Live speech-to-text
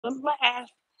Laugh.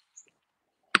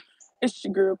 It's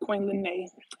your girl Queen Lene.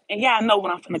 And y'all know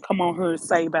what I'm finna come on here and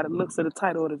say by the looks of the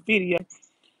title of the video.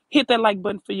 Hit that like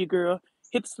button for your girl.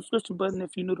 Hit the subscription button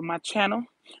if you're new to my channel.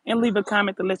 And leave a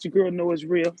comment to let your girl know it's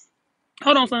real.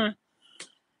 Hold on, son.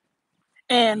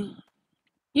 And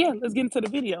yeah, let's get into the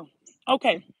video.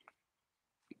 Okay,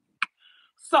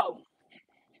 so,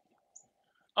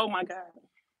 oh my God.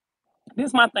 This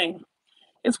is my thing.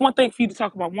 It's one thing for you to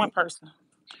talk about one person.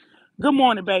 Good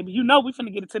morning, baby. You know we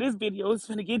finna get into this video. It's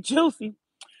finna get juicy.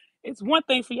 It's one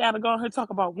thing for y'all to go on here and talk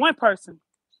about one person.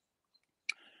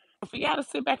 For y'all to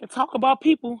sit back and talk about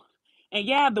people and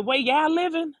y'all the way y'all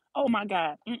living, oh my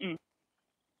God.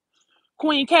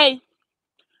 Queen K,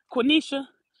 Quenisha,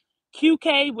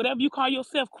 QK, whatever you call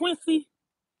yourself, Quincy,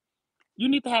 you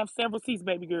need to have several seats,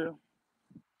 baby girl.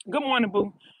 Good morning,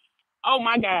 boo. Oh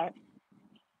my God.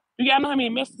 Do y'all know how many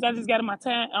messages I just got in my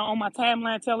time on my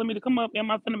timeline telling me to come up?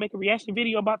 Am I finna make a reaction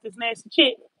video about this nasty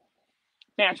chick?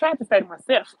 Now I tried to say to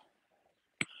myself,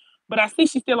 but I see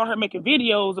she's still on her making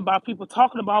videos about people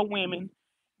talking about women,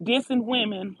 dissing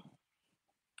women,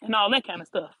 and all that kind of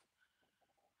stuff.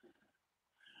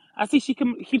 I see she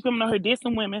keep coming on her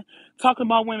dissing women, talking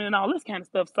about women and all this kind of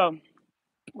stuff. So,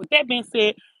 with that being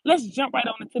said, let's jump right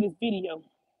on into this video.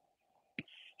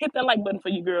 Hit that like button for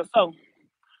you, girl. So,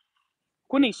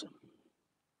 Quenisha,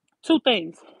 two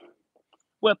things.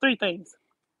 Well, three things.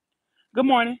 Good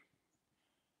morning,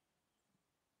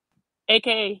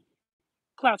 aka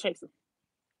clout chaser.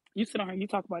 You sit on here, you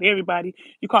talk about everybody.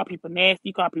 You call people nasty.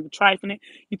 You call people trifling.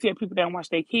 You tell people they don't watch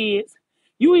their kids.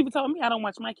 You even told me I don't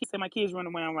watch my kids. Say my kids run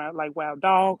around like wild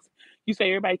dogs. You say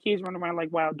everybody kids run around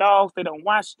like wild dogs. They don't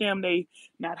watch them. They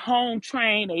not home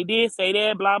trained. They this, say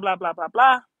that, blah blah blah blah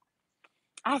blah.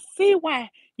 I see why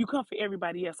you come for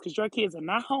everybody else because your kids are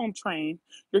not home trained.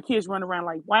 Your kids run around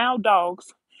like wild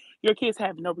dogs. Your kids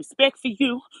have no respect for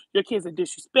you. Your kids are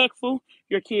disrespectful.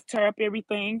 Your kids tear up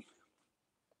everything.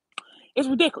 It's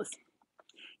ridiculous.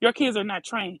 Your kids are not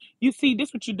trained. You see,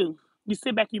 this what you do. You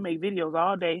sit back, you make videos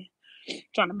all day,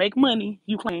 trying to make money.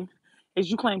 You claim,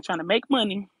 trying to make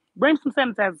money. Bring some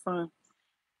sanitizer, son.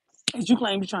 As you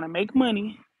claim, you're trying to make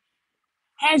money.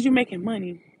 How's you making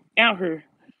money out here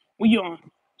when you on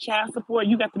child support?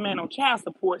 You got the man on child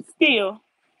support still,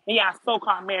 and y'all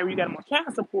so-called married. You got him on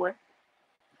child support.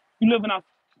 You living off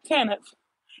tenants.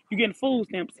 You getting food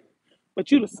stamps,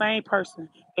 but you the same person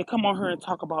that come on here and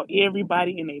talk about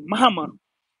everybody and their mama.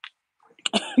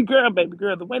 Girl, baby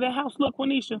girl, the way that house look,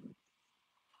 Quenisha,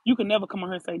 you can never come on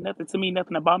here and say nothing to me,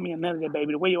 nothing about me, or none of that,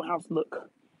 baby. The way your house look,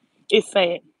 it's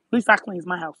sad. At least I cleans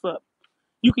my house up.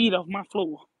 You can eat off my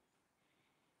floor.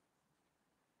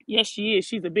 Yes, she is.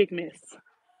 She's a big mess.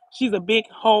 She's a big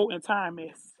whole entire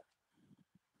mess.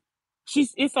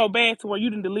 It's so bad to where you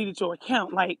done deleted your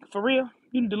account. Like, for real?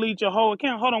 You done deleted your whole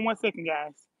account. Hold on 1 second,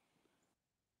 guys.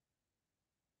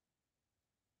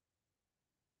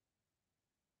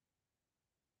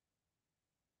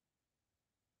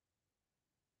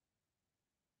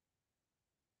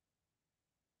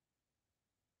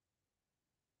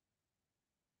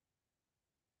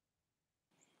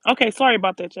 Okay, sorry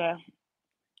about that, y'all.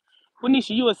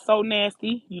 Wanisha, you are so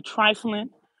nasty. You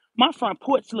trifling. My front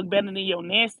porch look better than your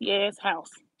nasty ass house.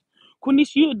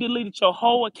 Quenisha, you deleted your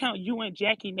whole account. You and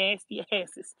Jackie nasty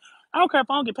asses. I don't care if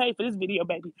I don't get paid for this video,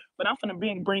 baby, but I'm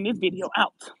finna bring this video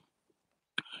out.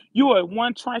 You are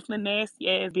one trifling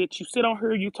nasty ass bitch. You sit on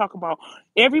here, you talk about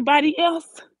everybody else.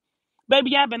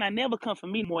 Baby, y'all better never come for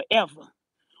me more ever.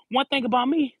 One thing about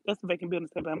me, that's a vacant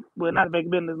business. Well, not a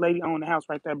vacant business. Lady owned the house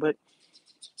right there, but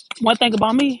one thing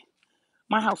about me,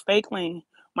 my house stay clean.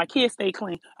 My kids stay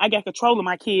clean. I got control of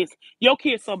my kids. Your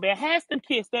kids so bad. Has them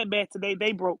kids that bad today?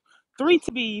 They broke 3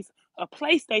 TVs, a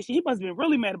PlayStation. He must have been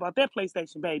really mad about that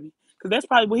PlayStation, baby. Because that's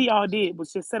probably what he all did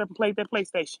was just set up and play that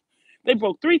PlayStation. They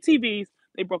broke 3 TVs.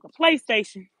 They broke a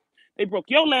PlayStation. They broke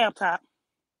your laptop.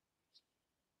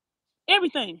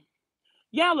 Everything.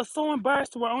 Y'all are so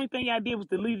embarrassed to where the only thing y'all did was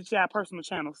delete y'all personal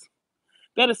channels.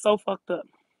 That is so fucked up.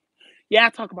 Y'all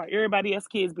talk about everybody else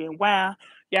kids being wild.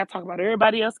 Y'all talk about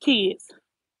everybody else kids.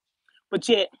 But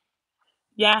yet,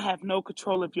 y'all have no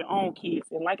control of your own kids.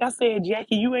 And like I said,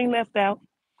 Jackie, you ain't left out.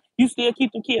 You still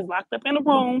keep the kids locked up in a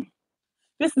room.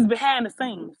 This is behind the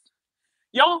scenes.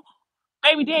 Your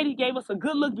baby daddy gave us a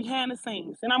good look behind the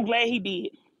scenes, and I'm glad he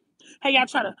did. Hey, y'all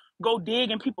try to go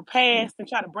dig in people's past and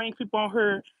try to bring people on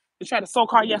her to try to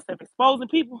so-called yourself exposing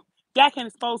people. Y'all can't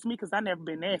expose me because I never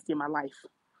been nasty in my life.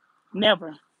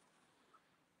 Never.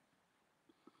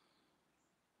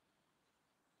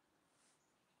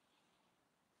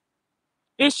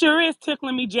 It sure is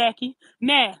tickling me, Jackie.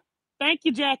 Nah, thank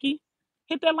you, Jackie.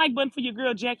 Hit that like button for your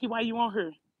girl, Jackie, while you on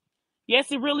her. Yes,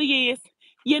 it really is.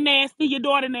 You're nasty. Your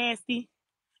daughter nasty.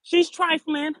 She's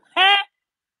trifling. Huh?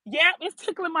 Yep, it's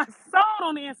tickling my soul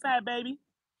on the inside, baby.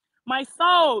 My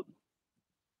soul.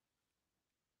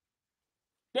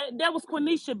 That was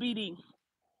Quenisha BD.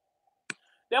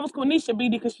 That was Quenisha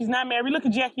BD because she's not married. Look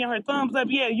at Jackie on her thumbs up.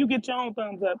 Yeah, you get your own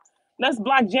thumbs up. Let's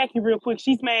block Jackie real quick.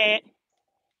 She's mad.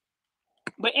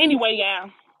 But anyway, y'all.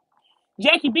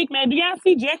 Jackie big man. Do y'all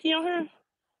see Jackie on her?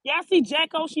 Y'all see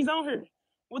Jacko? She's on her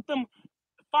with them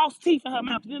false teeth in her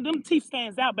mouth. Them teeth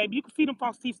stands out, baby. You can see them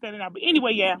false teeth standing out. But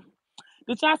anyway, yeah.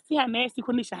 Did y'all see how nasty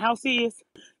Quenisha house is?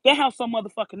 That house so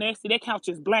motherfucking nasty. That couch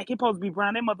is black. It's supposed to be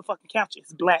brown. That motherfucking couch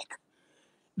is black.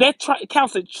 That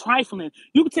couch is trifling.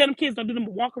 You can tell them kids don't do them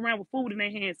but walk around with food in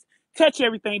their hands, touch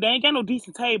everything. They ain't got no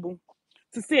decent table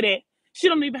to sit at. She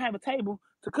don't even have a table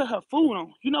to cut her food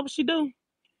on. You know what she do?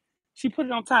 She put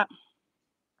it on top.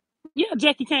 Yeah,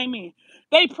 Jackie came in.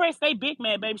 They pressed they big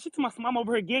man, baby. She told my mom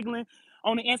over here giggling.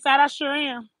 On the inside, I sure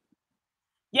am.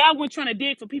 Y'all went trying to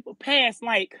dig for people past.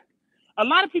 Like, a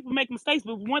lot of people make mistakes,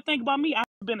 but one thing about me, I've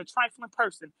been a trifling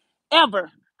person.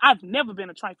 Ever. I've never been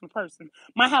a trifling person.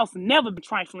 My house never been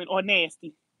trifling or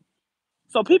nasty.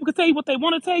 So people can tell you what they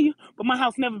want to tell you, but my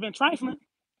house never been trifling.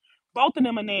 Both of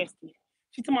them are nasty.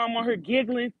 She told my mom on her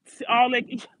giggling, all that.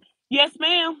 Yes,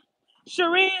 ma'am.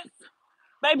 Sure is.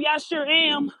 Baby, I sure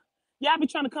am. Y'all be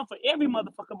trying to come for every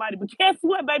motherfucking body. But guess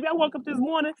what, baby? I woke up this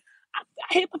morning.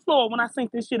 I hit the floor when I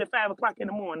sink this shit at 5 o'clock in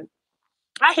the morning.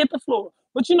 I hit the floor.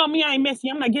 But you know me, I ain't messy.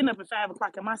 I'm not getting up at 5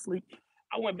 o'clock in my sleep.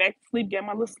 I went back to sleep, got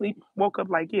my little sleep, woke up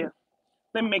like, yeah,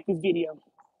 let me make this video.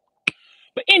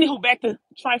 But anywho, back to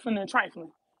trifling and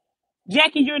trifling.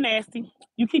 Jackie, you're nasty.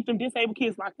 You keep them disabled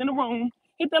kids locked in the room.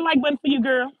 Hit that like button for your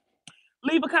girl.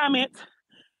 Leave a comment.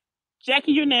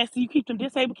 Jackie, you're nasty. You keep them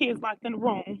disabled kids locked in the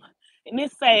room. And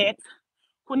it's sad.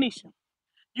 Quenisha,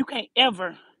 you can't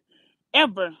ever,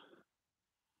 ever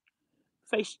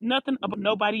say nothing about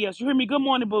nobody else. You hear me? Good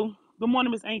morning, boo. Good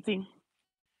morning, Miss Auntie.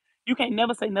 You can't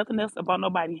never say nothing else about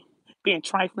nobody being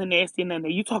trifling, nasty, and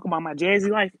nothing. You talk about my Jazzy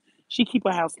life. She keep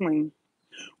her house clean.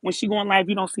 When she go on live,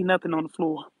 you don't see nothing on the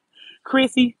floor.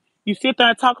 Chrissy, you sit there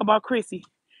and talk about Chrissy.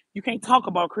 You can't talk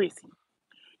about Chrissy.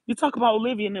 You talk about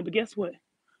Olivia and them, but guess what?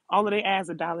 All of their I's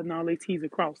are dotted and all their T's are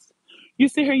crossed. You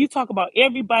sit here, you talk about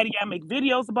everybody. Y'all make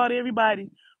videos about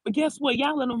everybody. But guess what?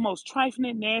 Y'all are the most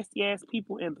trifling, nasty ass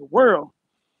people in the world.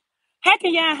 How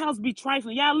can y'all house be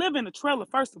trifling? Y'all live in a trailer,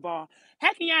 first of all.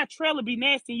 How can y'all trailer be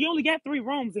nasty? You only got 3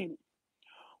 rooms in it.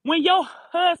 When your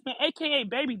husband, aka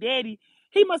baby daddy,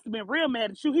 he must have been real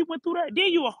mad at you. He went through that. Then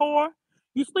you a whore.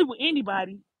 You sleep with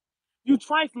anybody. You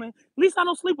trifling. At least I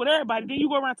don't sleep with everybody. Then you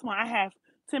go around to my I have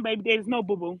 10 baby daddies. No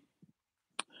boo boo.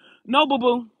 No boo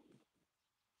boo.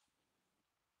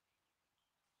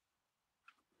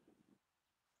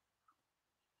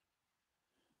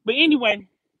 But anyway,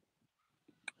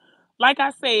 like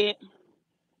I said,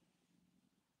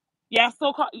 yeah,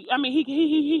 so called. I mean,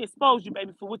 he exposed you,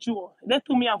 baby, for what you are. That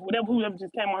threw me off. Whoever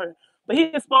just came on her, but he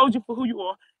exposed you for who you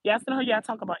are. Yeah, I still heard y'all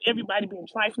talk about everybody being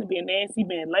trifling, being nasty,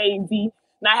 being lazy,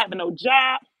 not having no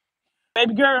job.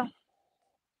 Baby girl,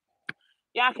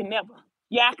 y'all can never.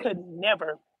 Y'all could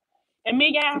never. And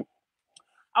me, y'all,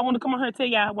 I want to come on here and tell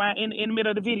y'all why in the middle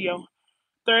of the video.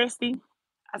 Thursday,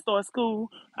 I start school.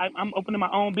 I'm opening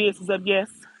my own business up. Yes,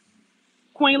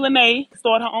 Queen Lene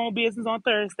started her own business on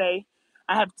Thursday.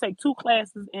 I have to take 2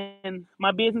 classes, and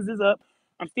my business is up.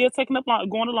 I'm still taking up law,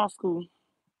 going to law school.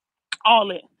 All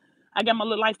that. I got my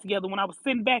little life together. When I was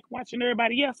sitting back watching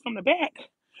everybody else from the back,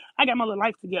 I got my little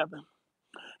life together.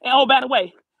 And oh, by the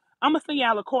way, I'm gonna send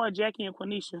y'all a card, Jackie and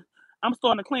Quenisha. I'm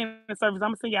starting a cleaning service. I'm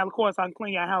gonna send y'all a card so I can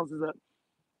clean y'all houses up.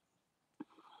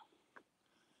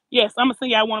 Yes, I'm gonna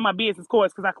send y'all one of my business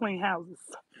cards because I clean houses.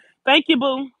 Thank you,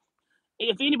 boo.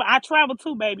 If anybody, I travel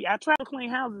too, baby. I travel clean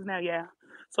houses now, yeah.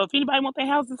 So if anybody want their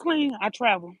houses clean, I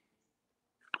travel.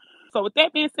 So with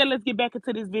that being said, let's get back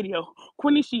into this video.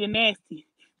 Quenisha, you're nasty.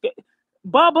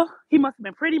 Bubba, he must have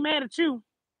been pretty mad at you.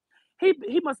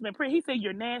 He must have been pretty. He said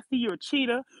you're nasty, you're a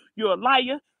cheater, you're a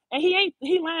liar. And he ain't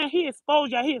he lying, he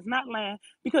exposed y'all. He is not lying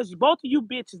because both of you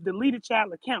bitches deleted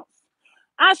y'all accounts.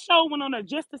 I sure went on there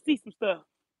just to see some stuff.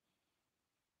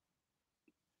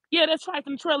 Yeah, that's right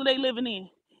from the trailer they living in.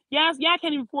 Y'all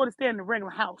can't even afford to stay in the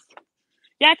regular house.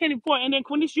 Y'all can't afford. And then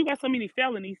Quenisha, you got so many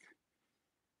felonies.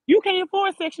 You can't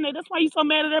afford Section 8. That's why you so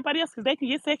mad at everybody else because they can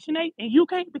get Section 8 and you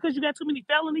can't because you got too many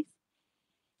felonies.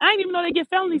 I didn't even know they get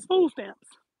felonies food stamps.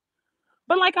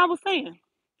 But like I was saying,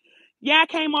 I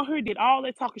came on here, did all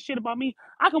that talking shit about me.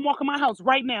 I can walk in my house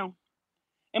right now,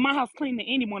 and my house cleaner than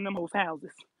any one of them hoes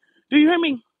houses. Do you hear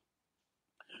me?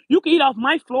 You can eat off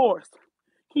my floors.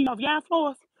 Can you eat off y'all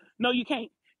floors? No, you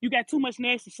can't. You got too much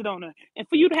nasty shit on her. And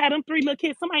for you to have them 3 little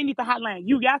kids, somebody need to hotline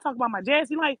you. Y'all talk about my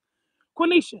Jazzy life.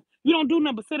 Quenisha, you don't do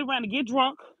nothing but sit around and get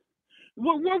drunk.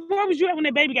 Where was you at when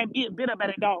that baby got bit up by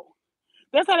that dog?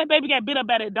 That's how that baby got bit up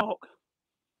by that dog.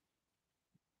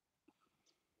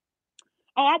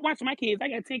 Oh, I watch my kids. I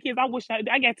got 10 kids.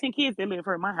 I got 10 kids that live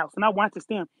here in my house, and I watch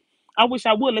them. I wish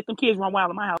I would let them kids run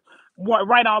wild in my house,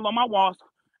 write all on my walls.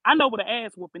 I know what an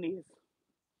ass whooping is.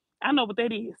 I know what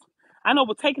that is. I know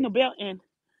what taking the belt and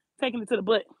taking it to the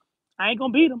butt. I ain't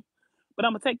gonna beat them, but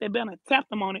I'm gonna take that belt and tap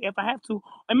them on it if I have to.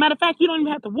 As a matter of fact, you don't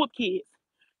even have to whoop kids.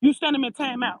 You stand them in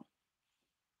timeout.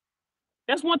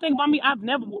 That's one thing about me. I've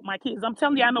never whooped my kids. I'm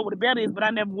telling you, I know what a belt is, but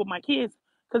I never whoop my kids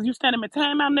because you stand them in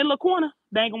timeout in that little corner.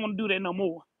 They ain't gonna want to do that no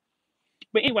more.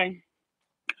 But anyway,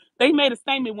 they made a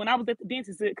statement when I was at the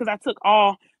dentist because I took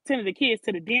all 10 of the kids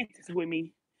to the dentist with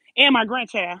me and my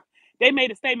grandchild. They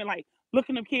made a statement like, look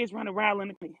at them kids running around in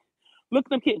the clinic. Look at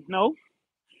them kids. No,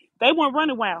 they weren't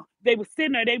running wild. They was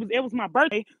sitting there. It was my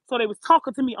birthday, so they was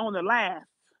talking to me on the live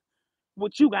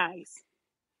with you guys.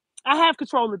 I have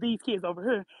control of these kids over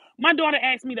here. My daughter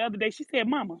asked me the other day, she said,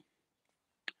 Mama,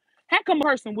 how come a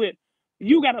person with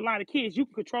you got a lot of kids, you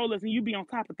can control us and you be on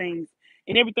top of things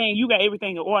and everything, you got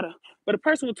everything in order. But a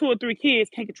person with 2 or 3 kids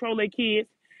can't control their kids.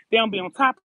 They don't be on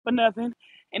top of nothing.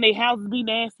 And their houses be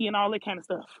nasty and all that kind of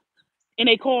stuff. And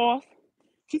they cars.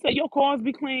 She said, your cars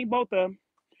be clean, both of them.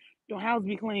 Your house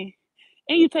be clean.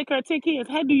 And you take care of 10 kids.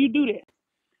 How do you do that?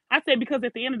 I said, because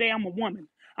at the end of the day, I'm a woman.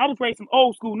 I was raised from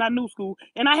old school, not new school.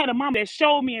 And I had a mama that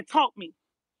showed me and taught me.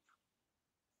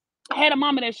 I had a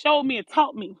mama that showed me and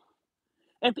taught me.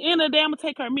 At the end of the day, I'm gonna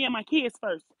take care of me and my kids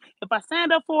first. If I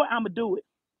signed up for it, I'm gonna do it.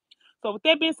 So with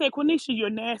that being said, Quenisha, you're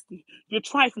nasty. You're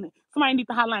trifling. Somebody need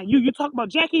to hotline you. You talk about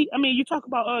Jackie. I mean, you talk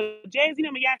about Jazzy and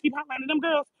them, and y'all keep hotlining them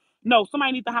girls. No,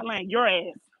 somebody need to hotline your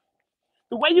ass.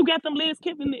 The way you got them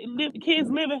kids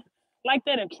living like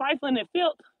that and trifling and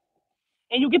filth,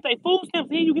 and you get their food stamps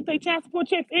and you get their child support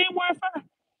checks and welfare,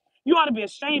 you ought to be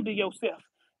ashamed of yourself.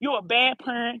 You're a bad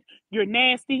parent. You're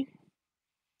nasty.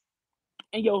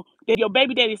 And your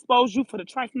baby daddy exposed you for the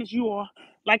triflingness you are.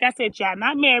 Like I said, y'all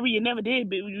not married. You never did,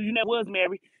 but you never was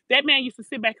married. That man used to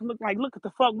sit back and look at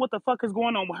the fuck, what the fuck is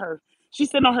going on with her?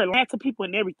 She's sitting on her lying to people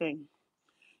and everything.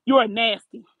 You're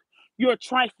nasty. You're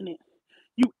trifling.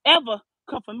 You ever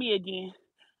come for me again,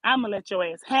 I'm gonna let your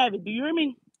ass have it. Do you hear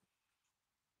me?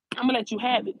 I'm gonna let you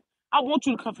have it. I want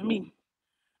you to come for me.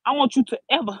 I want you to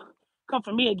ever come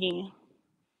for me again.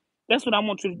 That's what I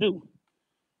want you to do.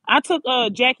 I took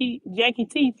Jackie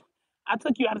Teeth. I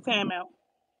took you out of timeout.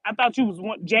 I thought you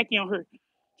was Jackie on her,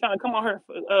 trying to come on her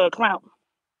for clout.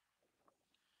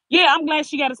 Yeah, I'm glad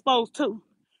she got exposed too.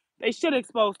 They should have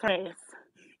exposed her ass.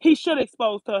 He should have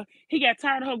exposed her. He got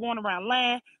tired of her going around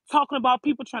lying, talking about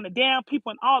people, trying to down people,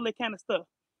 and all that kind of stuff.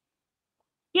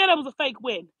 Yeah, that was a fake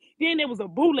wedding. Then there was a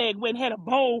bootleg wedding, had a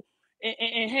bowl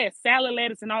and had salad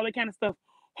lettuce and all that kind of stuff.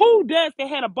 Who does that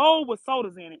had a bowl with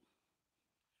sodas in it?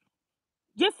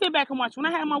 Just sit back and watch. When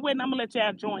I have my wedding, I'm gonna let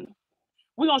y'all join it.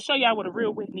 We're gonna show y'all what a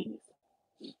real wedding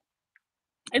is.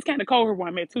 It's kind of cold here where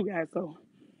I'm at too, guys. So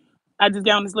I just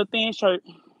got on this little thin shirt,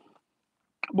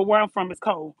 but where I'm from, it's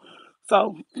cold.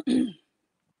 So,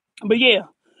 but yeah,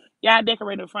 I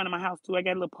decorated in front of my house too. I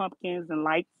got little pumpkins and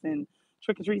lights and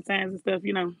trick or treat signs and stuff.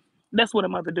 That's what a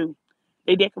mother do.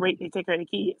 They decorate. They take care of the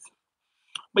kids.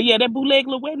 But yeah, that bootleg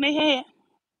little wedding they had,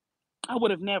 I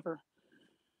would have never.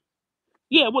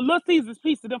 Yeah, well, Little Caesars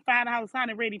pizza, them $5 sign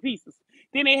and ready pieces.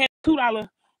 Then they had $2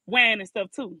 wine and stuff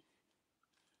too.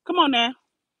 Come on now,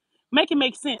 make it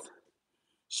make sense.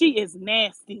 She is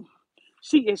nasty.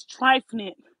 She is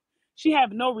trifling. She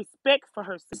have no respect for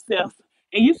herself.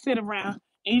 And you sit around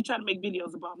and you try to make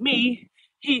videos about me.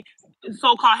 He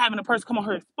so-called having a person come on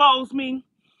here expose me.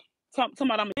 Talking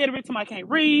about I'm illiterate, somebody can't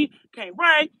read, can't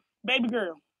write. Baby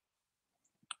girl.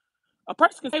 A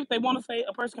person can say what they want to say.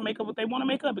 A person can make up what they want to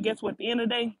make up. But guess what? At the end of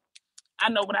the day, I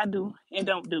know what I do and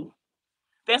don't do.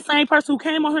 That same person who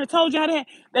came on here and told y'all that,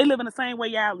 they live in the same way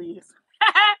y'all is.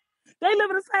 They live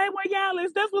in the same way y'all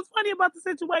is. That's what's funny about the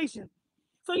situation.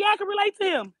 So y'all can relate to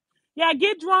him. Y'all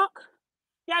get drunk.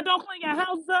 Y'all don't clean your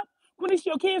houses up. When it's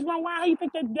your kids run wild, how you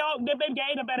think that baby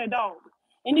got ate up by that dog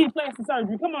and need plastic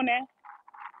surgery? Come on now.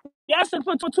 Y'all should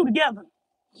put 2 and 2 together.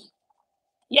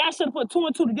 Y'all should have put 2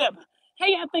 and 2 together. How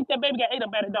y'all think that baby got ate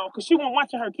up by the dog? Because she wasn't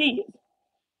watching her kids.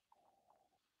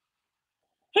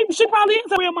 She probably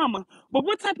is a real mama. But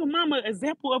what type of mama,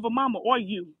 example of a mama are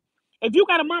you? If you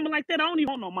got a mama like that, I don't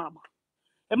even want no mama.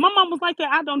 If my mom was like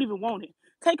that, I don't even want it.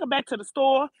 Take her back to the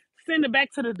store, send her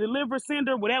back to the deliver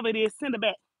sender, whatever it is, send her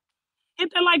back.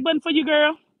 Hit that like button for you,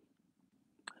 girl.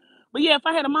 But yeah, if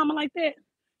I had a mama like that,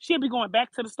 she'd be going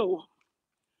back to the store.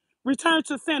 Return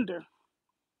to sender.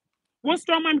 One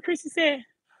strong mama Chrissy said,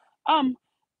 um,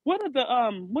 what are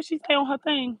the what she say on her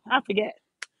thing? I forget.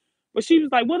 But she was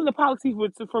like, what are the policies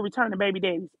for returning baby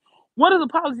daddies? What are the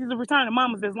policies of returning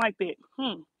mamas that's like that?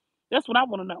 That's what I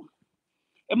want to know.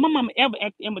 If my mama ever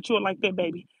acted immature like that,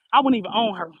 baby, I wouldn't even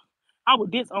own her. I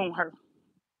would disown her.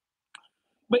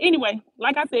 But anyway,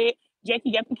 like I said,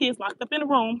 Jackie got the kids locked up in a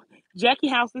room. Jackie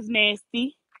house is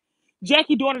nasty.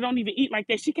 Jackie daughter don't even eat like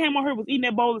that. She came on her, was eating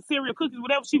that bowl of cereal, cookies,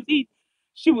 whatever she was eating.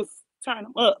 She was turning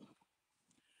them up.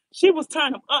 She was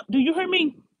turning them up. Do you hear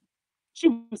me? She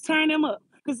was turning them up.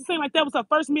 Because it seemed like that was her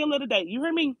first meal of the day. You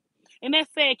hear me? And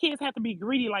that's sad. Kids have to be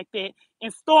greedy like that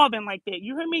and starving like that.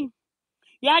 You hear me?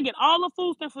 Y'all get all the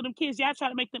food stuff for them kids. Y'all try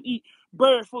to make them eat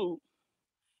bird food.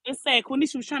 It's sad.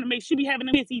 Quenisha was trying to make, she be having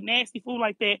them kids eat nasty food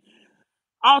like that.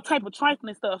 All type of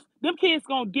trifling stuff. Them kids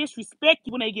gonna disrespect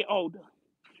you when they get older.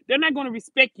 They're not gonna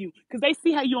respect you because they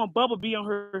see how you on Bubble be on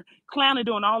her clowning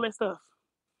doing all that stuff.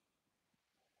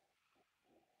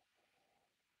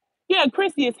 Yeah,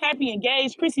 Chrissy is happy,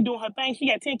 engaged. Chrissy doing her thing. She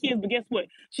got 10 kids, but guess what?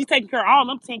 She's taking care of all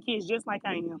them 10 kids just like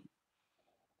I am.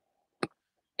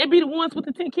 It be the ones with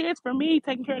the 10 kids for me,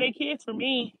 taking care of their kids for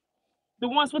me. The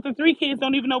ones with the 3 kids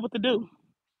don't even know what to do.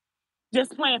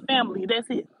 Just playing family. That's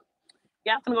it.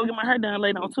 Yeah, I'm gonna go get my hair done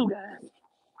later on too, guys.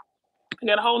 I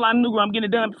got a whole lot of new girl. I'm getting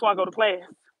it done before I go to class.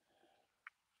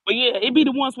 But yeah, it be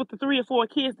the ones with the 3 or 4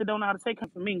 kids that don't know how to take care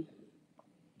of me.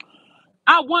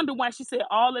 I wonder why she said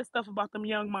all that stuff about them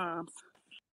young moms.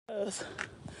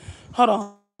 Hold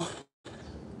on.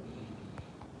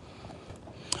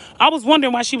 I was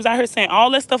wondering why she was out here saying all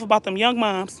that stuff about them young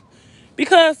moms.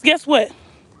 Because guess what?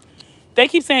 They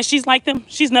keep saying she's like them.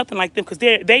 She's nothing like them because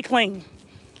they clean.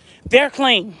 They're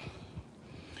clean.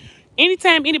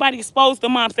 Anytime anybody exposed the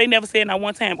moms, they never said not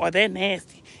one time, or they're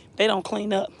nasty. They don't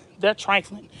clean up. They're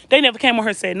trifling. They never came on her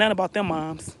and said nothing about them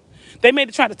moms. They made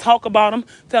it try to talk about them,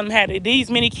 tell them how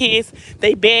these many kids,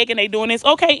 they beg and they doing this.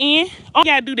 Okay, Ian, oh, you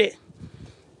gotta do that.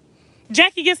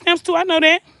 Jackie gets stamps too, I know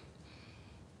that.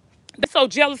 They're so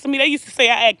jealous of me. They used to say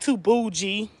I act too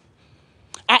bougie.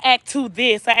 I act too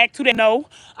this, I act too that. No,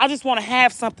 I just want to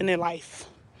have something in life.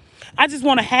 I just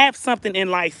want to have something in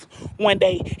life one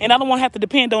day. And I don't want to have to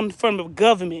depend on it from the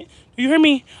government. Do you hear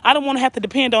me? I don't want to have to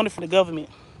depend on it from the government.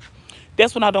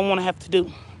 That's what I don't want to have to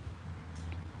do.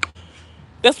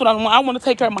 That's what I want. I want to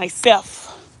take care of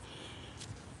myself.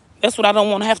 That's what I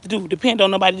don't want to have to do. Depend on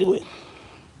nobody to do it.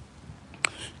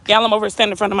 Y'all, I'm over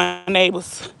standing in front of my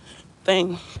neighbor's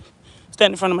thing.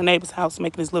 Standing in front of my neighbor's house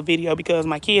making this little video because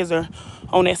my kids are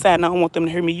on that side and I don't want them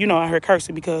to hear me. You know I heard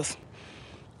cursing because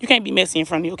you can't be messy in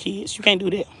front of your kids. You can't do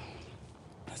that.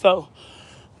 So,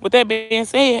 with that being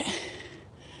said,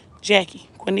 Jackie,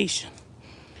 Quenisha,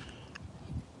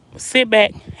 sit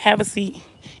back, have a seat,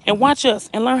 and watch us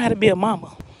and learn how to be a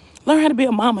mama. Learn how to be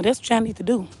a mama. That's what y'all need to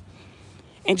do.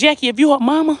 And Jackie, if you're a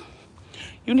mama,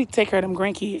 you need to take care of them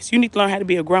grandkids. You need to learn how to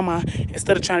be a grandma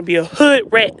instead of trying to be a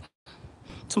hood rat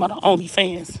to my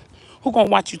OnlyFans. Who gonna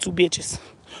watch you two bitches?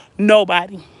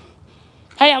 Nobody.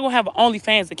 How y'all gonna have an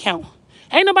OnlyFans account?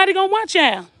 Ain't nobody gonna watch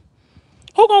y'all.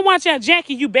 Who gonna watch y'all?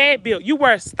 Jackie, you bad built. You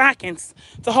wear stockings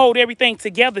to hold everything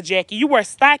together, Jackie. You wear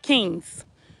stockings.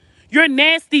 You're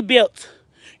nasty built.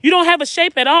 You don't have a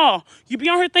shape at all. You be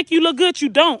on here thinking you look good. You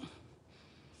don't.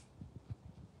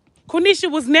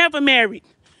 Quenisha was never married.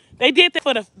 They did that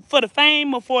for the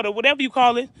fame or for the whatever you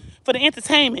call it, for the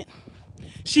entertainment.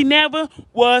 She never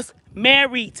was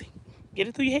married. Get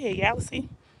it through your head, y'all. See?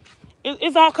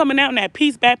 It's all coming out now.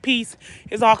 Piece by piece,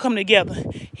 it's all coming together.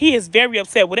 He is very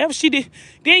upset. Whatever she did,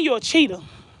 then you're a cheater.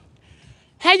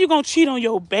 How you gonna cheat on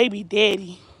your baby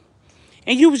daddy?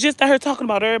 And you was just out here talking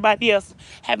about everybody else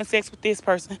having sex with this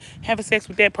person, having sex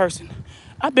with that person.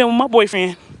 I've been with my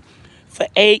boyfriend for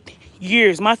 8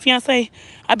 years. My fiance,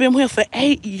 I've been with him for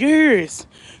 8 years.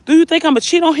 Do you think I'm gonna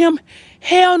cheat on him?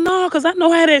 Hell no, because I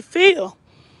know how that feel.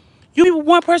 You be with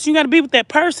one person, you gotta be with that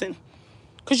person.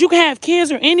 Because you can have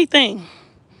kids or anything.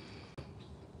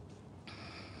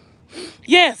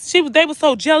 Yes, they were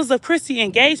so jealous of Chrissy's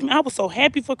engagement. I was so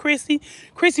happy for Chrissy.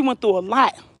 Chrissy went through a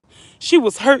lot. She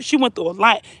was hurt. She went through a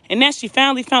lot. And now she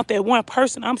finally found that one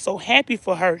person. I'm so happy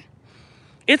for her.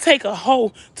 It take a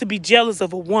hoe to be jealous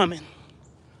of a woman.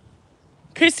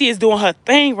 Chrissy is doing her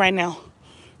thing right now.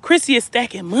 Chrissy is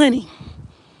stacking money.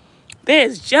 They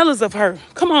is jealous of her.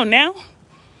 Come on now.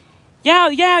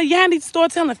 Y'all need to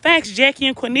start telling facts, Jackie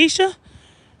and Quenisha.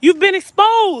 You've been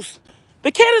exposed.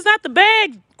 The cat is out the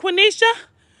bag, Quenisha.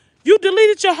 You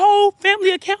deleted your whole family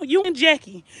account, you and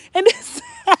Jackie. And this,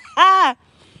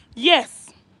 yes.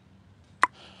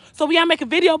 So when y'all make a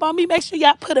video about me, make sure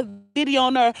y'all put a video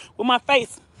on there with my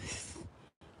face.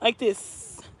 Like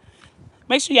this.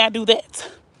 Make sure y'all do that.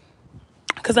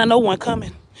 Because I know one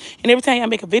coming. And every time y'all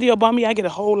make a video about me, I get a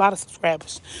whole lot of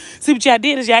subscribers. See, what y'all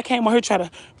did is y'all came on here try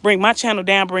to bring my channel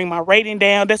down, bring my rating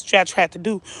down. That's what y'all tried to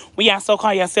do. When y'all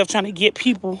so-called yourself trying to get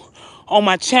people on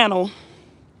my channel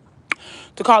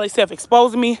to call themselves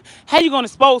exposing me. How you going to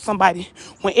expose somebody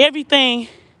when everything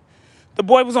the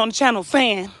boy was on the channel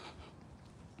saying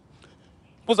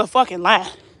was a fucking lie?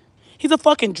 He's a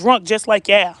fucking drunk just like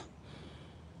y'all.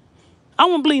 I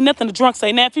wouldn't believe nothing the drunk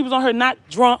say. Now, if he was on her not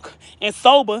drunk and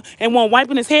sober and wasn't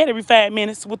wiping his head every 5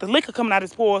 minutes with the liquor coming out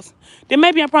his pores, then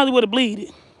maybe I probably would have believed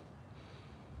it.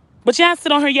 But y'all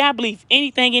sit on her, y'all believe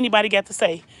anything anybody got to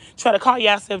say. Try to call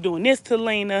yourself doing this to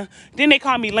Lena. Then they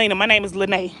call me Lena. My name is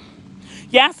Lene.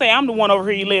 Y'all say I'm the one over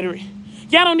here illiterate.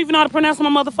 Y'all don't even know how to pronounce my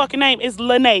motherfucking name. It's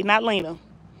Lene, not Lena.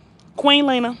 Queen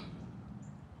Lena.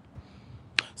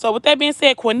 So with that being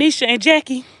said, Quanisha and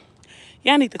Jackie,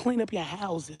 y'all need to clean up your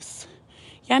houses.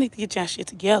 Y'all need to get y'all shit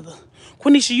together.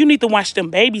 Quanisha, you need to watch them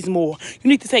babies more. You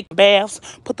need to take baths,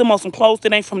 put them on some clothes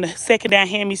that ain't from the second-down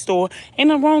hand-me store. Ain't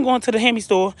nothing wrong going to the hand-me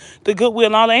store, the Goodwill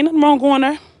and all that. Ain't nothing wrong going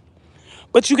there.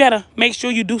 But you gotta make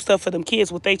sure you do stuff for them kids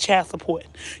with their child support.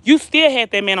 You still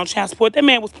had that man on child support. That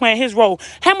man was playing his role.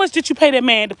 How much did you pay that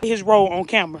man to put his role on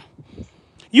camera?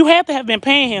 You had to have been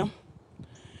paying him.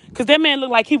 Because that man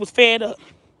looked like he was fed up.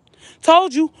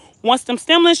 Told you, once them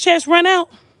stimulus checks run out,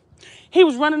 he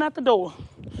was running out the door.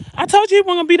 I told you he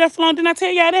wasn't going to be there for long. Didn't I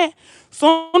tell y'all that?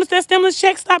 Soon as that stimulus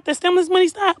check stopped, that stimulus money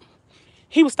stopped,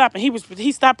 he was stopping.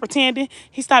 He stopped pretending.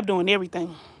 He stopped doing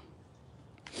everything.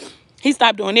 He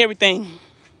stopped doing everything.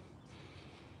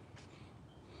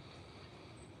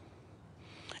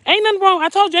 Ain't nothing wrong. I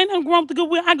told you, ain't nothing wrong with the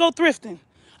Goodwill. I go thrifting.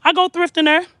 I go thrifting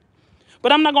there.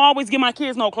 But I'm not going to always give my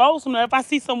kids no clothes from there. If I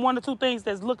see some one or two things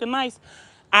that's looking nice,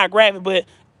 I grab it. But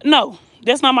no,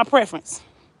 that's not my preference.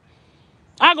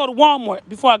 I go to Walmart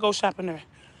before I go shopping there.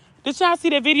 Did y'all see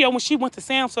that video when she went to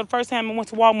Sam's for the first time and went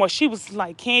to Walmart? She was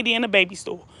like candy in a baby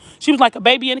store. She was like a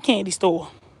baby in a candy store.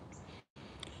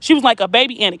 She was like a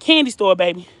baby in a candy store,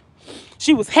 baby.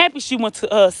 She was happy she went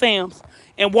to Sam's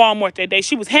and Walmart that day.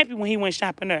 She was happy when he went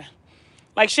shopping there.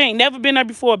 Like she ain't never been there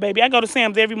before, baby. I go to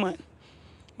Sam's every month.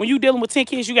 When you dealing with 10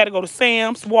 kids, you got to go to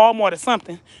Sam's, Walmart, or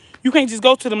something. You can't just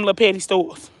go to them little petty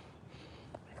stores.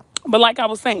 But like I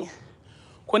was saying,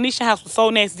 Quanisha's house was so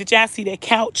nasty. Did y'all see that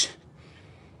couch?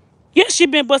 Yeah, she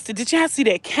been busted. Did y'all see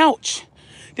that couch?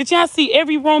 Did y'all see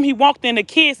every room he walked in, the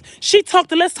kids? She talked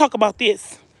to, let's talk about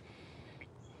this.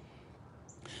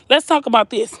 Let's talk about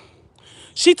this.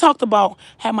 She talked about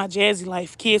how my Jazzy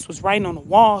Life kids was writing on the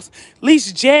walls. At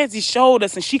least Jazzy showed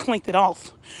us and she clinked it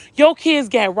off. Your kids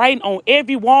got writing on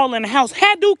every wall in the house.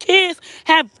 How do kids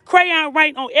have crayon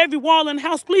writing on every wall in the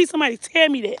house? Please, somebody tell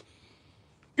me that.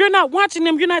 You're not watching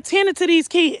them. You're not tending to these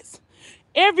kids.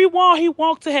 Every wall he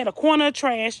walked to had a corner of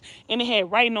trash and it had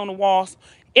writing on the walls.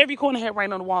 Every corner had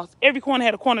writing on the walls. Every corner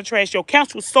had a corner of trash. Your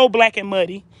couch was so black and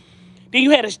muddy. Then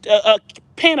you had a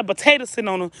pan of potatoes sitting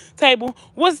on the table.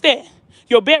 What's that?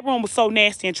 Your bedroom was so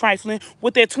nasty and trifling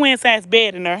with that twin-size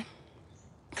bed in there.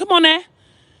 Come on now.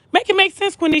 Make it make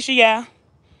sense, Quanisha, y'all.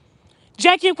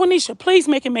 Jackie and Quanisha, please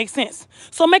make it make sense.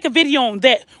 So make a video on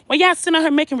that. When y'all sitting out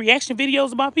here making reaction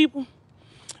videos about people,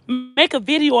 make a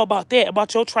video about that,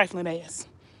 about your trifling ass.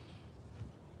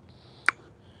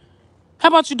 How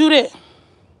about you do that?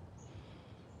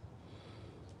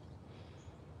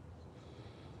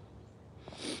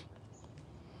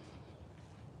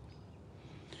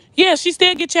 Yeah, she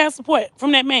still get child support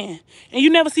from that man. And you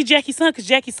never see Jackie's son because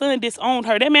Jackie's son disowned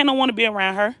her. That man don't want to be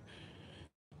around her.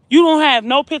 You don't have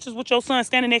no pictures with your son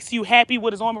standing next to you happy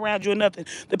with his arm around you or nothing.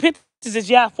 The pictures is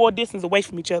y'all 4 distance away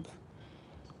from each other.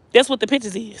 That's what the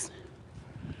pictures is.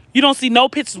 You don't see no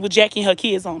pictures with Jackie and her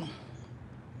kids on them.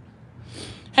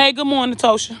 Hey, good morning,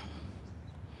 Tosha.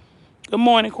 Good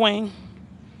morning, Queen.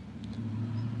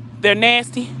 They're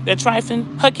nasty. They're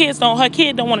trifling. Her kid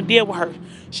don't want to deal with her.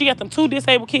 She got them 2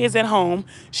 disabled kids at home.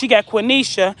 She got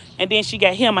Quanisha, and then she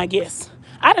got him, I guess.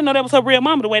 I didn't know that was her real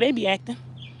mama the way they be acting.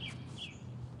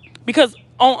 Because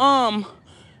on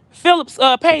Philip's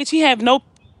page, he have no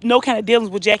kind of dealings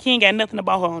with Jack. He ain't got nothing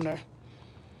about her on there.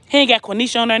 He ain't got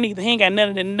Quanisha on there neither. He ain't got none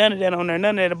of that on there.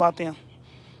 None of that about them.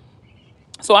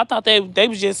 So I thought they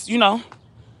was just, you know,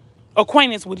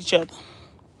 acquaintance with each other.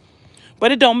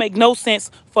 But it don't make no sense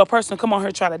for a person to come on here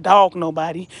and try to dog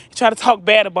nobody, try to talk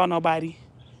bad about nobody.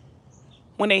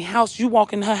 When you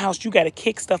walk in her house, you got to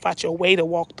kick stuff out your way to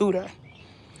walk through there.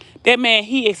 That man,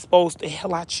 he exposed the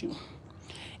hell out you.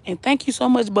 And thank you so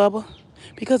much, Bubba.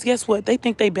 Because guess what? They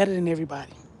think they better than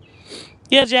everybody.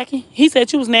 Yeah, Jackie, he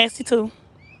said you was nasty too.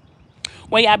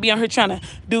 When y'all be on here trying to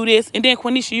do this. And then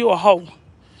Quanisha, you a hoe.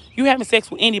 You having sex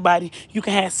with anybody you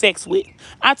can have sex with.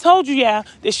 I told you, y'all,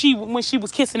 that when she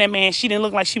was kissing that man, she didn't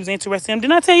look like she was interested in him.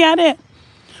 Didn't I tell y'all that?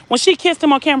 When she kissed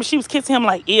him on camera, she was kissing him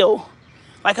like, ill.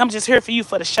 Like, I'm just here for you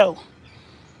for the show.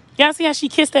 Y'all see how she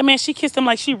kissed that man? She kissed him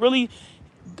like she really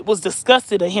was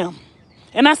disgusted of him.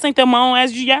 And I think that my own,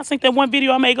 as y'all think that one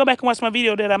video I made, go back and watch my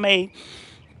video that I made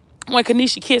when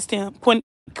Kanisha kissed him,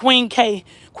 Queen K,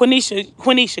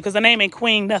 Quenisha, because her name ain't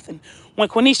Queen nothing. When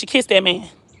Quenisha kissed that man,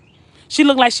 she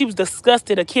looked like she was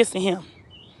disgusted of kissing him.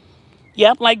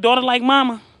 Yep, like daughter, like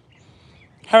mama.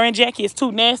 Her and Jackie is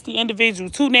two nasty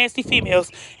individuals, two nasty females.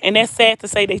 And that's sad to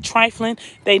say. They trifling,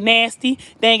 they nasty,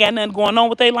 they ain't got nothing going on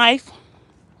with their life.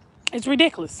 It's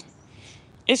ridiculous.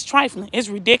 It's trifling. It's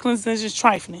ridiculous and it's just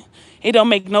trifling. It don't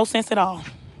make no sense at all.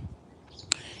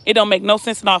 It don't make no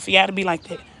sense at all for y'all to be like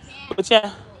that. But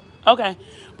yeah, okay.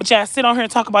 But y'all sit on here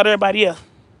and talk about everybody else.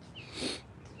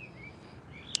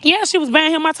 Yeah, she was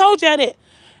buying him. I told y'all that.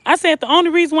 I said the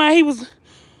only reason why he was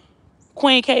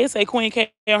Queen K, it say Queen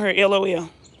K on her LOL.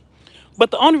 But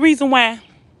the only reason why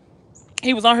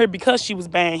he was on her because she was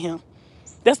buying him.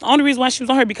 That's the only reason why she was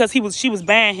on her, because she was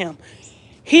buying him.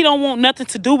 He don't want nothing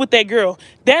to do with that girl.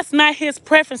 That's not his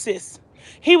preferences.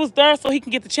 He was there so he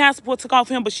can get the child support took off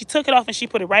him, but she took it off and she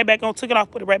put it right back on, took it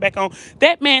off, put it right back on.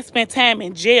 That man spent time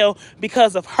in jail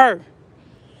because of her.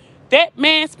 That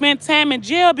man spent time in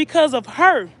jail because of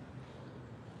her.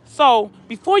 So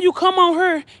before you come on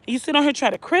her and you sit on here try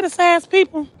to criticize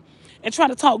people and try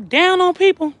to talk down on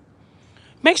people,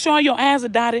 make sure all your I's are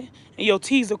dotted and your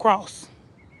T's are crossed.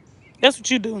 That's what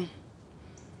you do.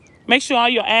 Make sure all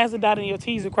your I's are dotted and your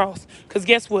T's are crossed. Because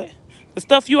guess what? The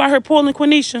stuff you out here pulling,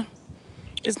 Quenisha,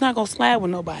 it's not going to slide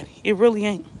with nobody. It really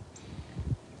ain't.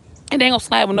 It ain't going to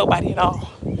slide with nobody at all.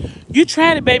 You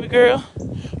tried it, baby girl.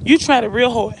 You tried it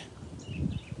real hard.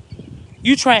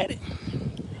 You tried it.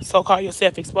 So call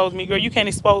yourself expose me, girl. You can't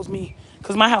expose me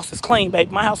because my house is clean,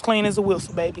 baby. My house clean as a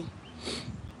whistle, baby.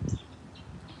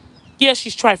 Yeah,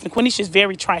 she's trifling. Quenisha's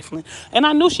very trifling. And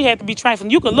I knew she had to be trifling.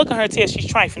 You can look at her and tell she's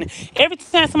trifling. Every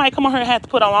time somebody come on her and have to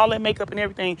put on all that makeup and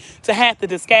everything to have to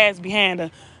disguise behind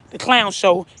the clown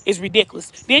show is ridiculous.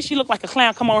 Then she looked like a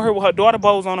clown come on her with her daughter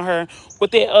bows on her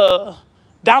with that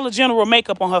Dollar General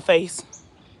makeup on her face.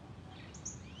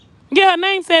 Yeah, her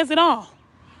name says it all.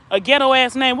 A ghetto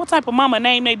ass name. What type of mama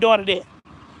named their daughter that?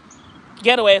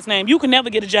 Ghetto ass name. You can never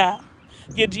get a job.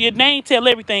 Your name tell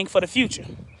everything for the future.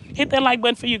 Hit that like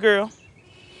button for you, girl.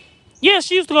 Yeah,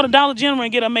 she used to go to Dollar General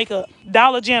and get her makeup.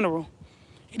 Dollar General.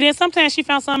 And then sometimes she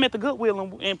found something at the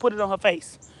Goodwill and put it on her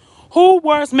face. Who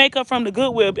wears makeup from the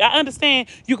Goodwill? I understand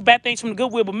you can buy things from the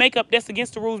Goodwill, but makeup, that's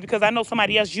against the rules because I know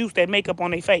somebody else used that makeup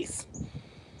on their face.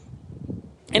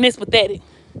 And it's pathetic.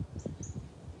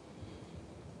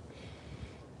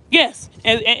 Yes,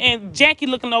 and Jackie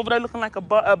looking over there looking like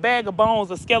a bag of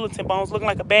bones, of skeleton bones, looking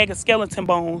like a bag of skeleton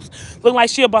bones. Looking like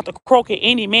she about to croak at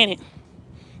any minute.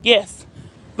 Yes,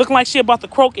 looking like she about to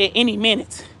croak at any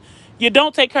minute. You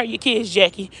don't take care of your kids,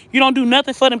 Jackie. You don't do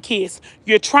nothing for them kids.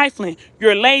 You're trifling.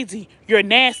 You're lazy. You're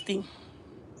nasty.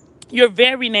 You're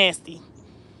very nasty.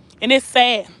 And it's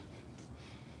sad.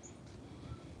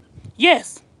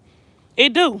 Yes,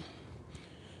 it do.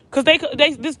 Because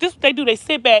this what they do. They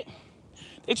sit back.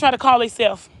 They try to call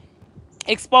themselves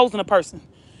exposing a person.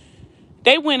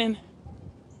 They went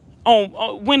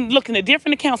when looking at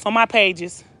different accounts on my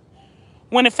pages,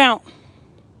 when they found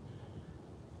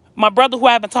my brother who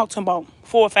I haven't talked to him about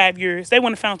 4 or 5 years, they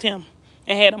went and found him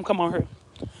and had him come on her.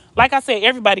 Like I said,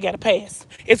 everybody got a past.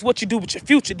 It's what you do with your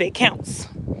future that counts.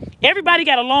 Everybody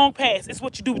got a long past. It's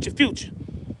what you do with your future.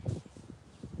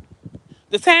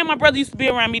 The time my brother used to be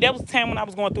around me, that was the time when I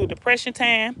was going through a depression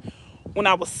time, when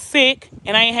I was sick,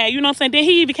 and I ain't had, you know what I'm saying? Then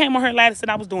he even came on her and said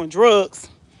I was doing drugs.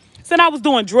 Said I was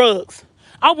doing drugs.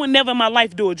 I would never in my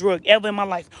life do a drug, ever in my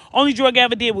life. Only drug I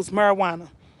ever did was marijuana.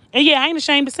 And yeah, I ain't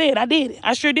ashamed to say it. I did it.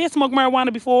 I sure did smoke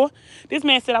marijuana before. This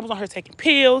man said I was on her taking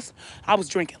pills. I was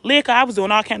drinking liquor. I was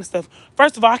doing all kind of stuff.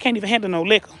 First of all, I can't even handle no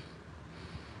liquor.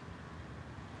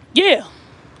 Yeah.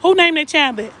 Who named that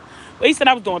child that? Well, he said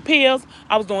I was doing pills.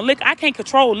 I was doing liquor. I can't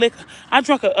control liquor. I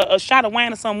drank a shot of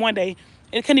wine or something one day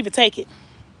and couldn't even take it.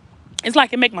 It's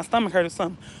like it make my stomach hurt or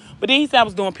something. But then he said I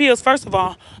was doing pills. First of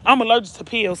all, I'm allergic to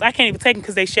pills. I can't even take them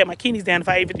because they shut my kidneys down if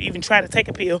I even try to take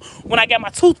a pill. When I got my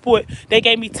tooth pulled, they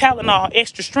gave me Tylenol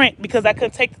extra strength because I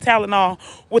couldn't take the Tylenol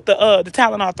with the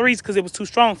Tylenol 3s because it was too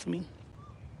strong for me.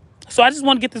 So I just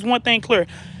want to get this one thing clear.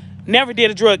 Never did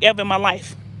a drug ever in my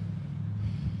life.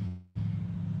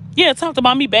 Yeah, talked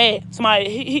about me bad. Somebody,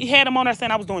 he had him on there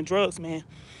saying I was doing drugs, man.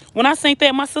 When I seen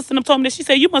that, my sister told me that. She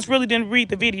said, you must really didn't read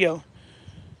the video.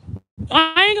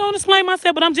 I ain't gonna explain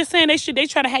myself, but I'm just saying they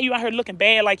try to have you out here looking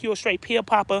bad like you a straight pill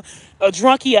popper, a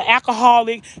drunkie, an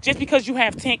alcoholic, just because you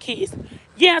have 10 kids.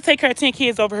 Yeah, I take care of 10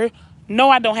 kids over here. No,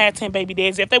 I don't have 10 baby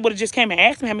daddies. If they would have just came and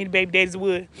asked me how many baby daddies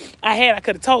I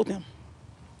could have told them.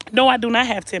 No, I do not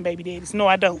have 10 baby daddies. No,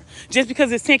 I don't. Just because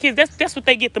it's 10 kids, that's what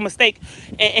they get the mistake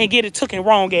and get it taken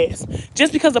wrong as.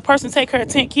 Just because a person take care of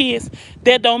 10 kids,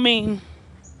 that don't mean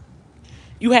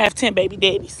you have 10 baby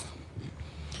daddies.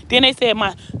 Then they said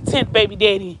my 10th baby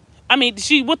daddy. I mean,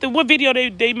 what video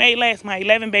they made last? My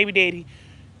 11th baby daddy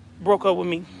broke up with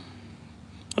me.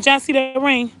 Don't y'all see that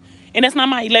ring? And that's not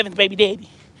my 11th baby daddy.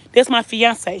 That's my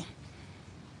fiance.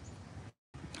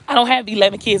 I don't have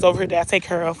 11 kids over here that I take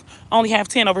care of. I only have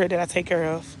 10 over here that I take care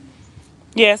of.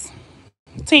 Yes,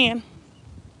 10.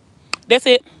 That's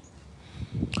it.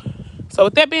 So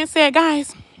with that being said,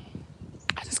 guys,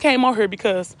 I just came over here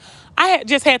because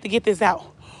just had to get this out.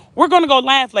 We're going to go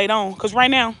live later on because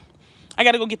right now I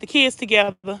got to go get the kids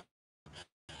together.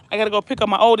 I got to go pick up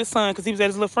my oldest son because he was at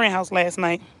his little friend house last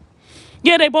night.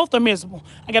 Yeah, they both are miserable.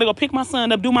 I got to go pick my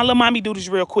son up, do my little mommy duties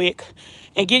real quick,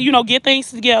 and get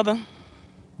things together.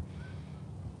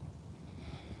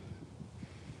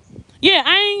 Yeah,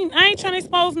 I ain't trying to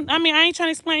expose. I mean, I ain't trying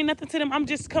to explain nothing to them. I'm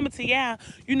just coming to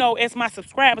y'all, as my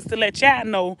subscribers to let y'all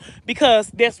know because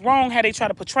that's wrong how they try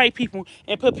to portray people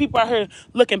and put people out here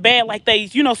looking bad like they,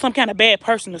 some kind of bad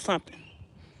person or something.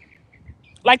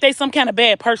 Like they some kind of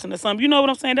bad person or something. You know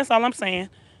what I'm saying? That's all I'm saying.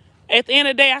 At the end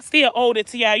of the day, I still owe it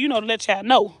to y'all, to let y'all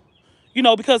know.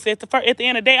 Because at the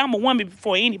end of the day, I'm a woman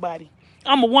before anybody.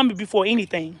 I'm a woman before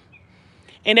anything.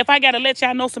 And if I got to let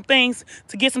y'all know some things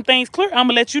to get some things clear, I'm going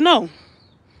to let you know.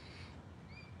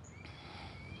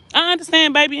 I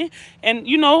understand, baby. And,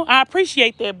 I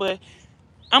appreciate that. But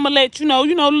I'm going to let you know,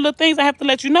 the little things I have to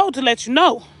let you know to let you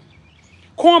know.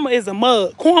 Karma is a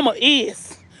mug. Karma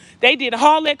is. They did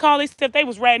all that call they stuff. They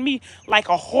was riding me like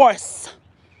a horse.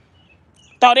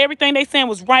 Thought everything they saying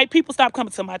was right. People stopped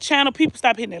coming to my channel. People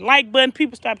stopped hitting that like button.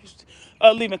 People stopped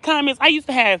leaving comments. I used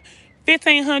to have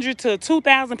 1,500 to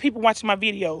 2,000 people watching my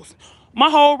videos. My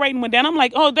whole rating went down. I'm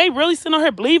like, oh, they really sitting on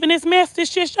here believing this mess,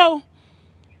 this shit show?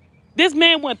 This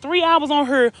man went 3 hours on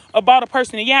her about a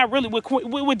person, and y'all really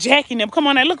with jacking them. Come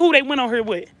on now, look who they went on her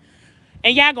with.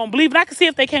 And y'all gonna believe it. I can see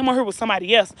if they came on her with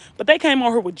somebody else, but they came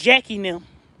on her with jacking them.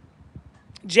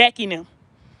 Jacking them.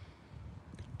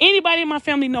 Anybody in my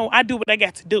family know I do what I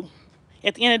got to do.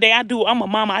 At the end of the day, I'm a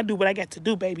mama. I do what I got to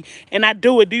do, baby. And I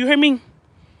do it. Do you hear me?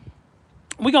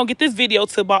 We're going to get this video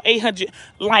to about 800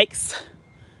 likes.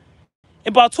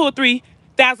 About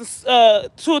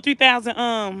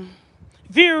 2,000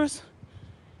 viewers.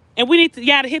 And we need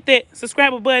y'all to hit that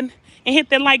subscribe button and hit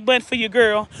that like button for your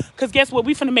girl. Because guess what?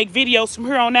 We finna make videos from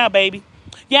here on out, baby.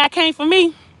 Y'all came for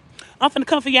me. I'm finna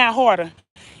come for y'all harder.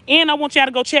 And I want y'all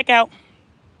to go check out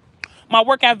my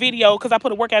workout video because I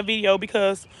put a workout video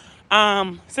because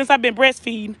since I've been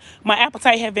breastfeeding, my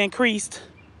appetite have increased.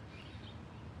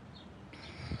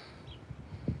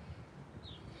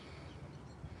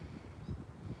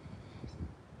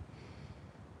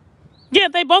 Yeah,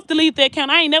 they both deleted their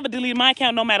account. I ain't never deleted my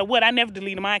account no matter what. I never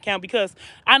deleted my account because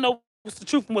I know what's the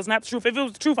truth and what's not the truth. If it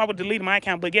was the truth, I would delete my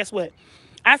account. But guess what?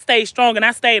 I stayed strong and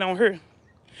I stayed on her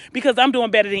because I'm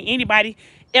doing better than anybody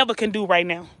ever can do right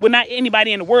now. Well, not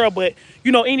anybody in the world, but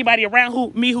anybody around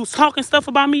who's talking stuff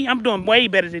about me, I'm doing way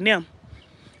better than them.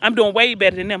 I'm doing way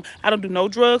better than them. I don't do no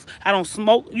drugs. I don't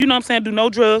smoke. You know what I'm saying? Do no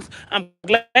drugs. I'm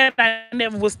glad I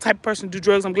never was the type of person to do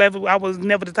drugs. I'm glad I was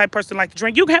never the type of person like to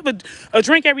drink. You can have a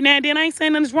drink every now and then. I ain't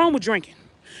saying nothing's wrong with drinking.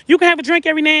 You can have a drink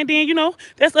every now and then,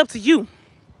 That's up to you.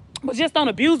 But just don't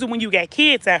abuse it when you got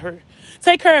kids out here.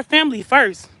 Take care of family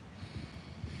first.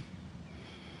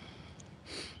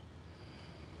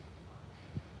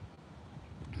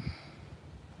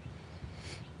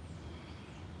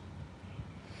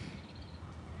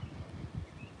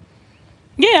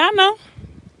 Yeah, I know.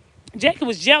 Jackie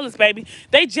was jealous, baby.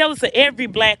 They jealous of every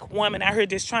black woman out here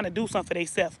that's trying to do something for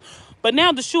themselves. But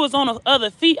now the shoe is on the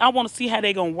other feet. I want to see how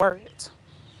they going to word it.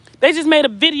 They just made a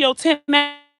video 10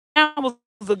 hours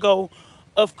ago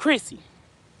of Chrissy.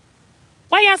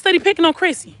 Why y'all study picking on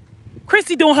Chrissy?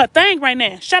 Chrissy doing her thing right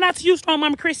now. Shout out to you, strong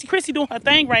mama Chrissy. Chrissy doing her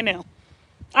thing right now.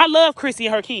 I love Chrissy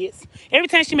and her kids. Every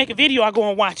time she make a video, I go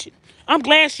and watch it. I'm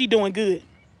glad she doing good.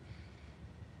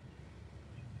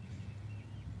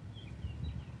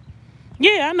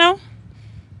 Yeah, I know.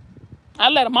 I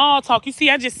let them all talk. You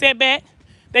see, I just sat back.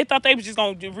 They thought they was just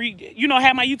gonna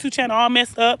have my YouTube channel all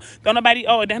messed up. Ain't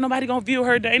nobody gonna view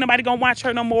her. Ain't nobody gonna watch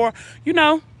her no more.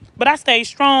 But I stayed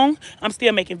strong. I'm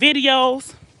still making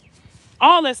videos,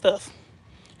 all that stuff.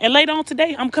 And later on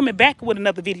today, I'm coming back with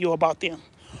another video about them.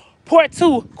 Part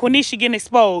 2, Quenisha getting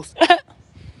exposed.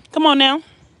 Come on now.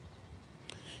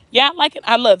 Y'all like it?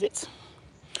 I love it.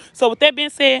 So with that being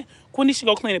said, Quenisha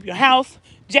go clean up your house.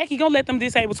 Jackie, go let them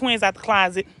disabled twins out the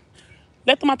closet.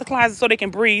 Let them out the closet so they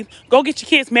can breathe. Go get your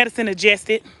kids medicine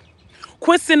adjusted.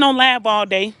 Quit sitting on live all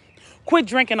day. Quit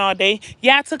drinking all day.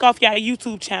 Y'all took off y'all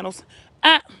YouTube channels.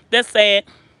 That's sad.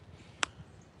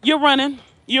 You're running.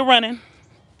 You're running.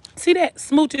 See that?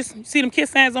 Smooches. See them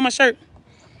kiss signs on my shirt?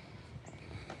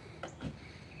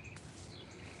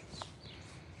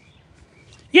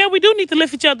 Yeah, we do need to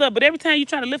lift each other up, but every time you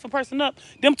try to lift a person up,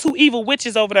 them two evil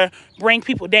witches over there bring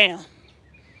people down.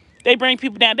 They bring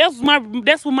people down. That's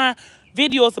what my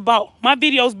video is about. My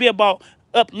videos be about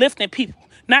uplifting people,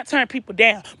 not turning people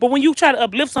down. But when you try to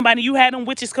uplift somebody, you had them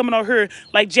witches coming over here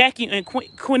like Jackie and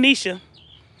Quenisha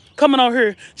coming over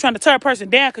here trying to tear a person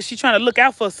down because she's trying to look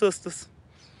out for her sisters.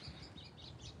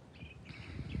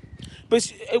 But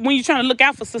when you're trying to look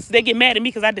out for sisters, they get mad at me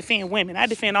because I defend women. I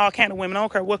defend all kind of women. I don't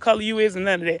care what color you is and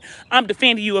none of that. I'm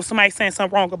defending you if somebody's saying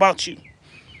something wrong about you.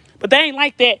 But they ain't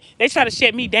like that. They try to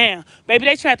shut me down. Baby,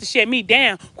 they tried to shut me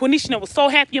down. Quenisha was so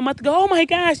happy a month ago. Oh my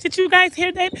gosh, did you guys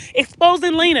hear that?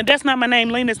 Exposing Lena. That's not my name.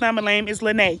 Lena's not my name. It's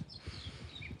Lene.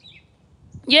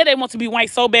 Yeah, they want to be white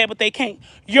so bad, but they can't.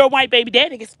 Your white baby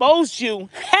daddy exposed you.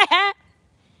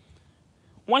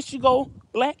 Once you go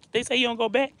black, they say you don't go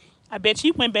back. I bet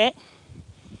she went back.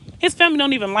 His family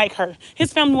don't even like her.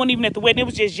 His family wasn't even at the wedding. It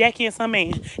was just Jackie and some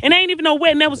man. And they ain't even no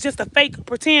wedding. That was just a fake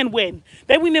pretend wedding.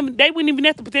 They wouldn't even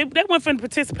have to, they weren't finna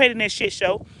participate in that shit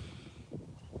show.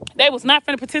 They was not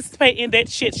finna participate in that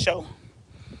shit show.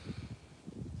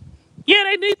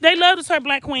 Yeah, they love to turn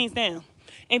black queens down.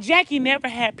 And Jackie never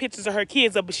had pictures of her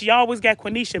kids up, but she always got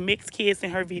Quenisha mixed kids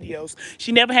in her videos.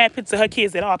 She never had pictures of her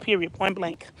kids at all, period, point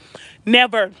blank.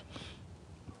 Never.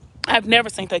 I've never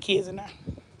seen her kids in there.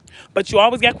 But you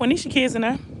always got Quenisha kids in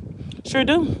there. Sure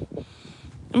do.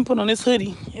 Let me put on this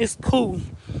hoodie. It's cool.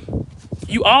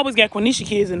 You always got Quenisha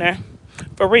kids in there.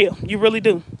 For real. You really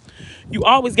do. You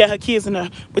always got her kids in there,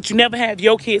 but you never have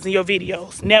your kids in your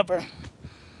videos. Never.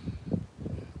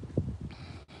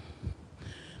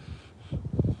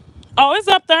 Oh, it's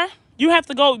up there. You have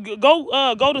to go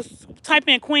to type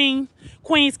in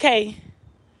Queen's K,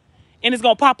 and it's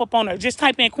gonna pop up on her. Just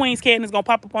type in Queen's K and it's gonna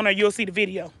pop up on her. You'll see the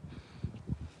video.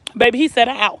 Baby, he said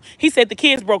her out. He said the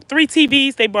kids broke 3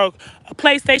 TVs. They broke a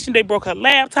PlayStation. They broke her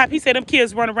laptop. He said them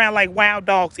kids run around like wild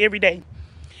dogs every day.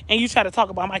 And you try to talk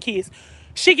about my kids.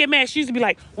 She get mad. She used to be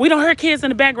like, we don't hear kids in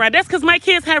the background. That's because my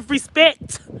kids have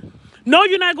respect. No,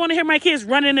 you're not going to hear my kids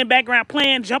running in the background,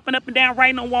 playing, jumping up and down,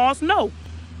 writing on walls. No.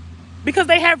 Because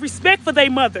they have respect for their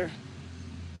mother.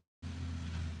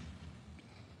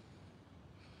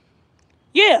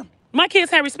 Yeah. My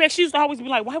kids have respect. She used to always be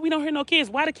like, why we don't hear no kids?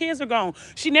 Why the kids are gone?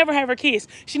 She never have her kids.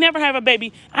 She never have a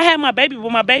baby. I have my baby,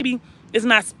 but my baby is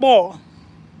not spoiled.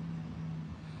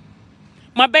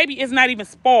 My baby is not even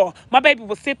spoiled. My baby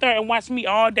will sit there and watch me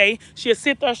all day. She'll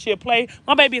sit there, she'll play.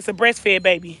 My baby is a breastfed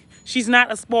baby. She's not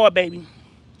a spoiled baby.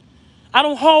 I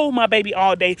don't hold my baby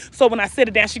all day. So when I sit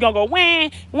her down, she gonna go, wah,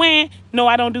 wah. No,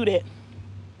 I don't do that.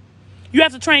 You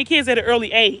have to train kids at an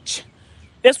early age.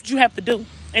 That's what you have to do.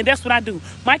 And that's what I do.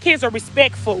 My kids are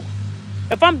respectful.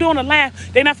 If I'm doing a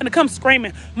laugh, they're not finna come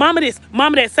screaming, mama this,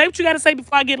 mama that. Say what you gotta say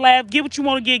before I get laugh. Get what you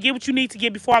wanna get what you need to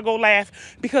get before I go laugh.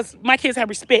 Because my kids have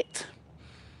respect.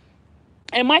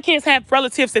 And my kids have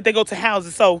relatives that they go to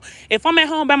houses. So if I'm at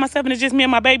home by myself and it's just me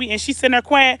and my baby and she's sitting there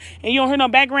quiet and you don't hear no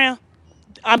background,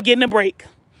 I'm getting a break.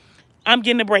 I'm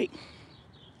getting a break.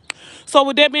 So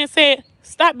with that being said,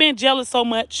 stop being jealous so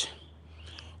much.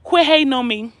 Quit hating on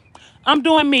me. I'm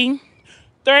doing me.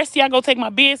 Thursday, I go take my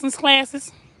business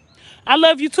classes. I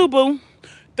love you too, boo.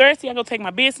 Thursday, I go take my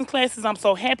business classes. I'm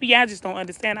so happy. Y'all just don't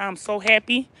understand. I'm so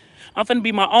happy. I'm finna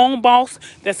be my own boss.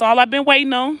 That's all I've been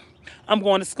waiting on. I'm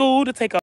going to school to take a